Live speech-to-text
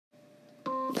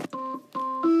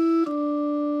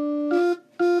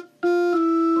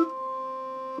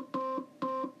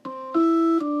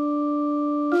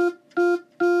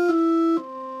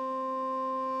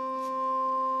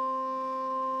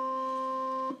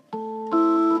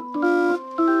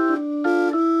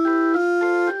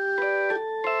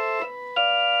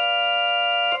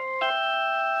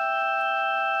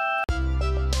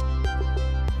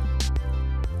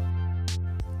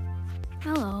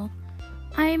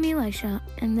I'm Elisha,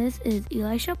 and this is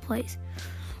Elisha Plays,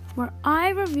 where I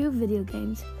review video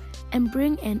games and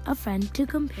bring in a friend to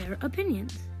compare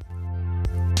opinions.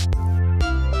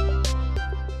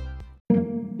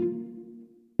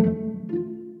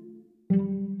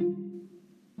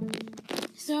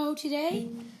 So today,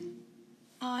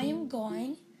 I am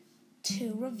going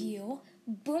to review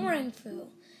Boomerang.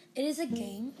 It is a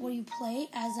game where you play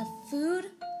as a food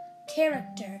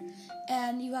character,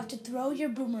 and you have to throw your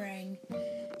boomerang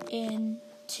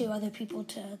into other people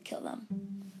to kill them.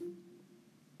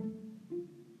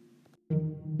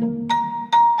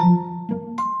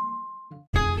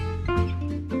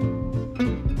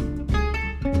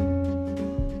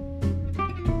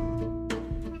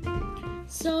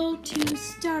 So to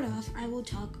start off, I will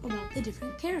talk about the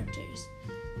different characters.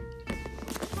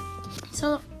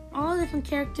 So all the different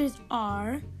characters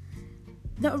are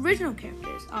the original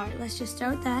characters. Alright, let's just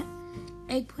start with that.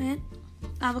 Eggplant,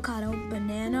 avocado,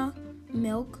 banana,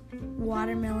 milk,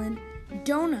 watermelon,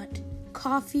 donut,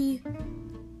 coffee,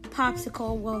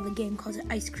 popsicle, well, the game calls it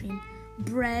ice cream,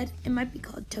 bread, it might be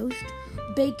called toast,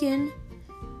 bacon,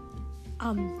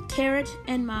 carrot,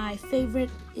 and my favorite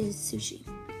is sushi.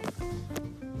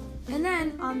 And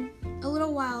then, a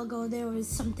little while ago, there was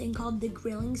something called the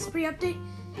Grilling Spree update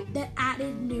that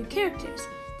added new characters.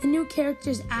 The new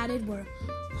characters added were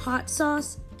hot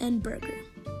sauce and burger.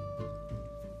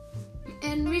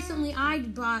 And recently I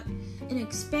bought an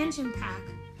expansion pack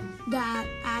that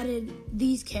added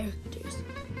these characters: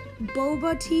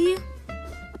 boba tea,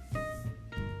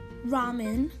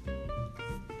 ramen,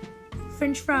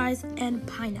 french fries, and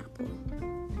pineapple.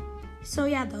 So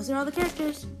yeah, those are all the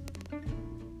characters.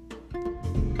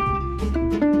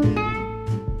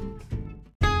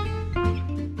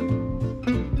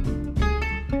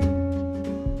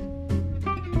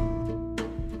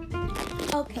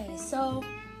 Okay, so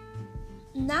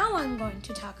now I'm going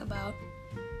to talk about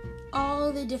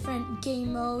all the different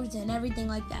game modes and everything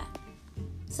like that.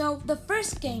 So the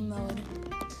first game mode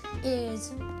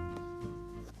is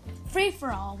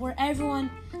free-for-all, where everyone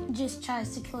just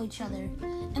tries to kill each other.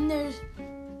 And there's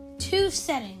two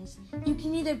settings. You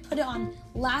can either put it on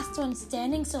last one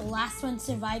standing, so last one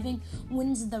surviving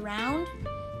wins the round,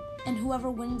 and whoever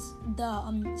wins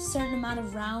the certain amount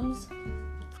of rounds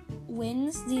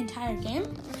wins the entire game.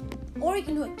 Or you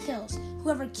can do it kills.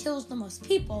 Whoever kills the most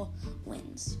people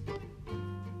wins.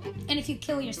 And if you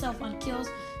kill yourself on kills,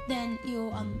 then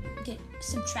you get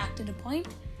subtracted a point.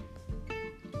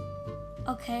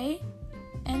 Okay,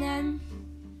 and then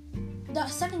the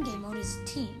second game mode is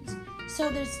teams.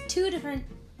 So there's two different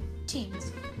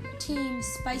teams. Team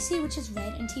Spicy, which is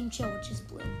red, and Team Chill, which is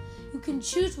blue. You can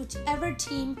choose whichever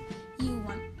team you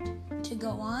want to go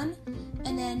on,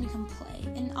 and then you can play.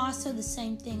 And also the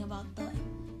same thing about the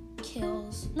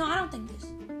kills. No, I don't think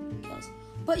there's kills.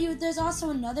 But there's also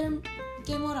another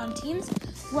game mode on teams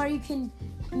where you can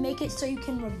make it so you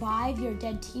can revive your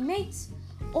dead teammates,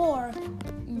 or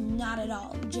not at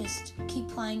all. Just keep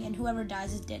playing, and whoever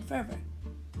dies is dead forever.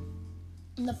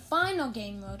 And the final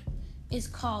game mode is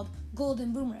called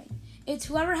Golden Boomerang. It's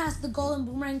whoever has the golden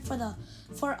boomerang for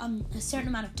a certain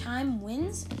amount of time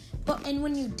wins. And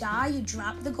when you die, you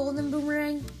drop the golden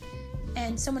boomerang,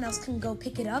 and someone else can go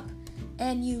pick it up,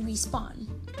 and you respawn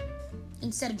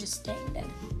instead of just staying dead.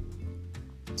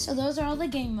 So those are all the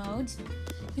game modes.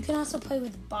 You can also play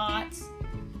with bots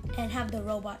and have the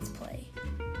robots play.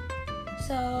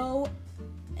 So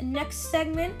next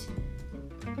segment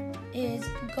is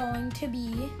going to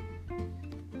be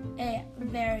a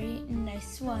very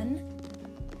nice one.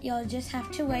 You'll just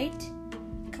have to wait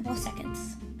a couple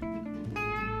seconds.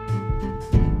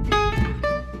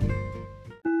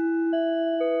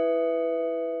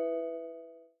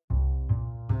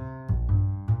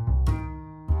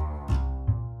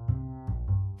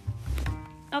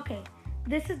 Okay,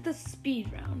 this is the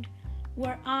speed round,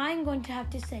 where I'm going to have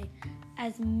to say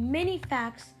as many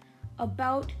facts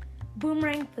about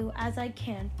Boomerang Foo as I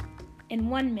can in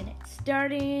 1 minute,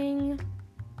 starting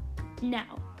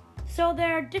now. So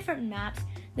there are different maps.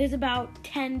 There's about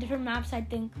 10 different maps, I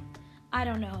think. I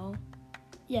don't know.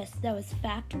 Yes, that was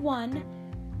fact 1.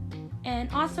 And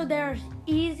also there's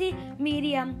easy,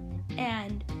 medium,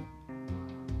 and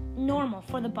normal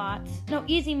for the bots. No,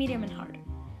 easy, medium, and hard.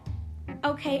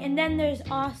 Okay, and then there's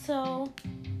also...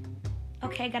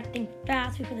 Okay, I gotta think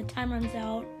fast before the time runs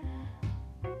out.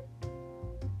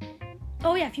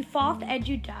 Oh yeah, if you fall off the edge,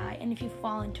 you die, and if you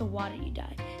fall into water, you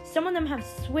die. Some of them have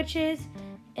switches,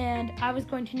 and I was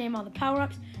going to name all the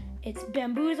power-ups. It's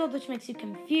Bamboozled, which makes you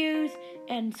confused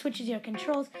and switches your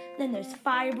controls. Then there's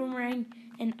Fire Boomerang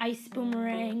and Ice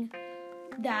Boomerang.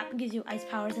 that gives you ice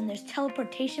powers, and there's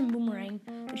teleportation boomerang,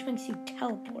 which makes you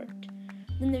teleport.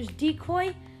 Then there's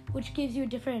decoy, which gives you a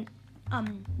different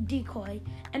decoy,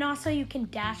 and also you can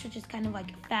dash, which is kind of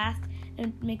like fast and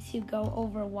it makes you go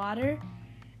over water.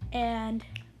 And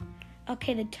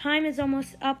okay, the time is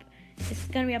almost up. It's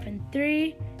gonna be up in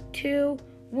 3, 2,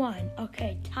 1.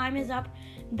 Okay, time is up.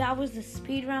 That was the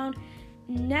speed round.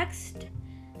 Next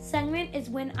segment is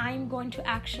when I'm going to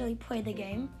actually play the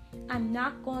game. I'm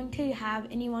not going to have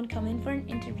anyone come in for an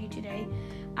interview today.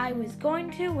 I was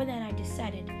going to, but then I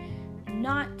decided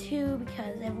not to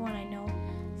because everyone I know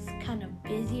is kind of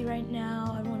busy right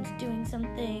now. Everyone's doing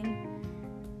something.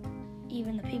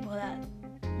 Even the people that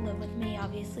live with me,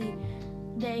 obviously,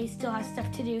 they still have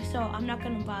stuff to do, so I'm not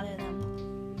going to bother them.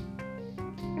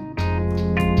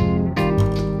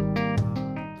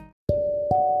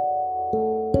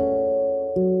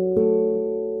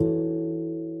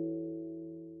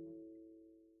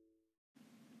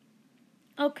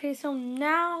 Okay, so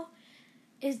now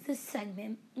is the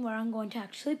segment where I'm going to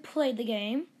actually play the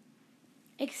game.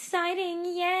 Exciting,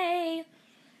 yay!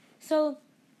 So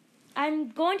I'm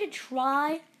going to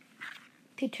try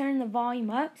to turn the volume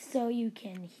up so you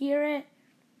can hear it.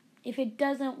 If it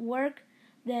doesn't work,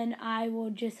 then I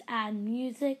will just add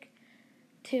music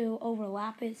to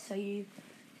overlap it so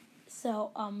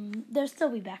there'll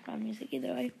still be background music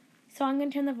either way. So I'm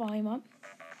going to turn the volume up.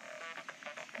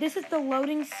 This is the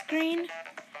loading screen,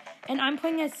 and I'm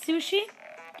playing as Sushi.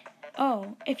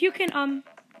 Oh, if you can,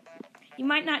 you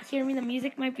might not hear me, the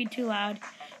music might be too loud,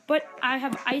 but I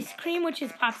have ice cream, which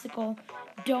is popsicle,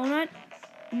 donut,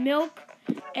 milk,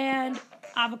 and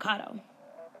avocado.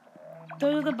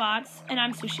 Those are the bots, and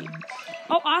I'm Sushi.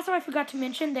 Oh, also I forgot to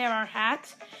mention there are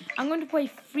hats. I'm going to play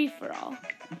free-for-all,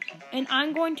 and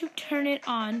I'm going to turn it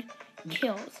on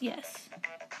kills, yes.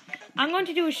 I'm going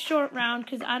to do a short round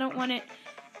because I don't want it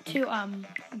to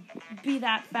be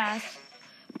that fast,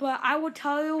 but I will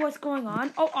tell you what's going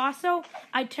on. Oh, also,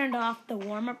 I turned off the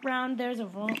warm-up round. There's a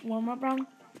warm-up round.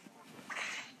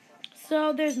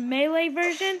 So there's melee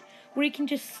version where you can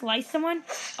just slice someone.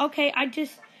 Okay, I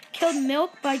just killed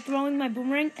milk by throwing my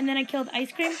boomerang, and then I killed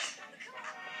ice cream.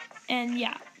 And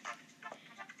yeah,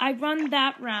 I run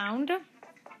that round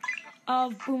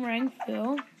of boomerang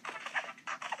foo.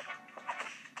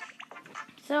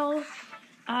 So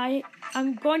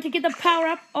I'm going to get the power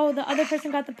up. Oh, the other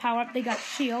person got the power up. They got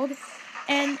shield.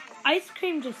 And ice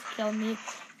cream just killed me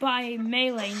by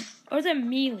melee. Or is it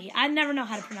melee? I never know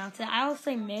how to pronounce it. I'll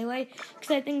say melee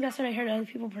because I think that's what I heard other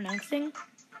people pronouncing.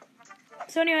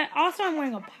 So anyway, also I'm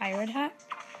wearing a pirate hat.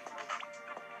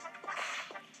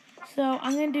 So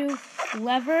I'm going to do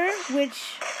lever,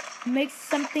 which makes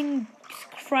something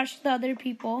crush the other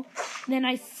people. Then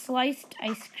I sliced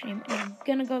ice cream, and I'm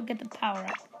going to go get the power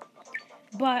up.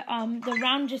 But the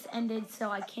round just ended,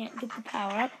 so I can't get the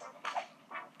power up.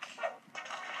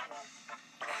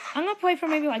 I'm going to play for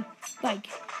maybe like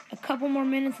a couple more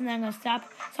minutes, and then I'm going to stop.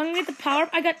 So I'm going to get the power up.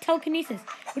 I got telekinesis,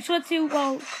 which lets you,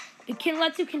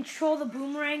 lets you control the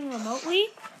boomerang remotely,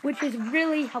 which is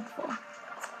really helpful.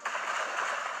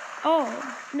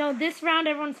 Oh, no, this round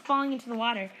everyone's falling into the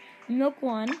water. Milk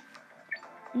won.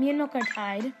 Me and Milk are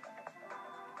tied.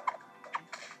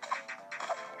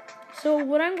 So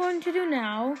what I'm going to do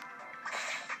now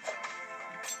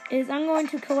is I'm going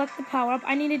to collect the power-up.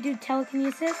 I need to do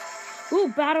telekinesis.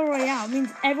 Ooh, Battle Royale. It means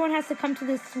everyone has to come to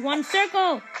this one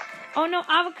circle. Oh no,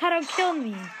 avocado killed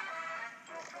me.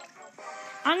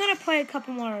 I'm going to play a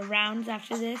couple more rounds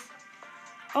after this.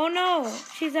 Oh no,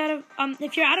 she's out of,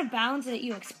 if you're out of bounds,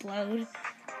 you explode.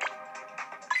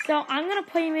 So I'm going to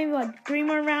play maybe like 3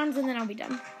 more rounds and then I'll be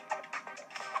done.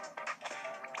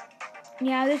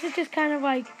 Yeah, this is just kind of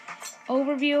like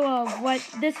overview of what,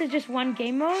 this is just one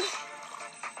game mode.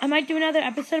 I might do another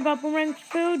episode about Boomerang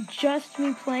Food, just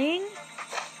me playing.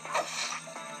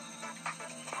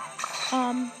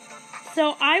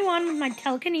 So I won with my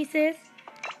telekinesis.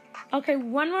 Okay,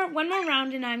 one more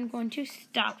round and I'm going to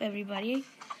stop everybody.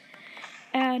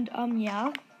 And,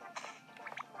 yeah.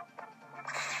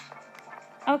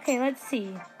 Okay, let's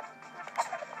see.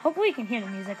 Hopefully you can hear the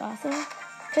music also,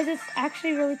 because it's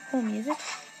actually really cool music.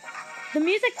 The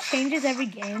music changes every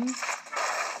game.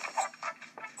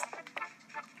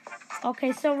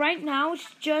 Okay, so right now it's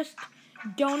just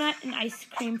Donut and Ice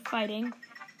Cream fighting.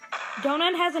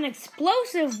 Donut has an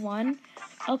explosive one.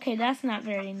 Okay, that's not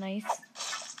very nice.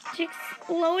 She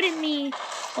exploded me.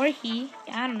 Or he.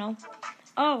 I don't know.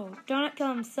 Oh, Donut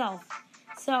killed himself.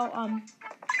 So,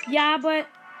 yeah, but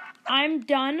I'm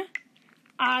done.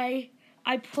 I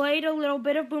played a little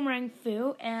bit of Boomerang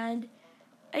Foo, and,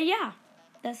 yeah,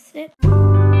 that's it.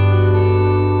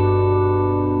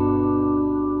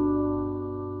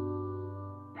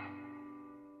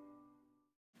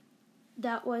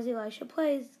 that was Elisha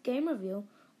Plays Game Review,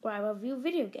 where I review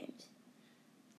video games.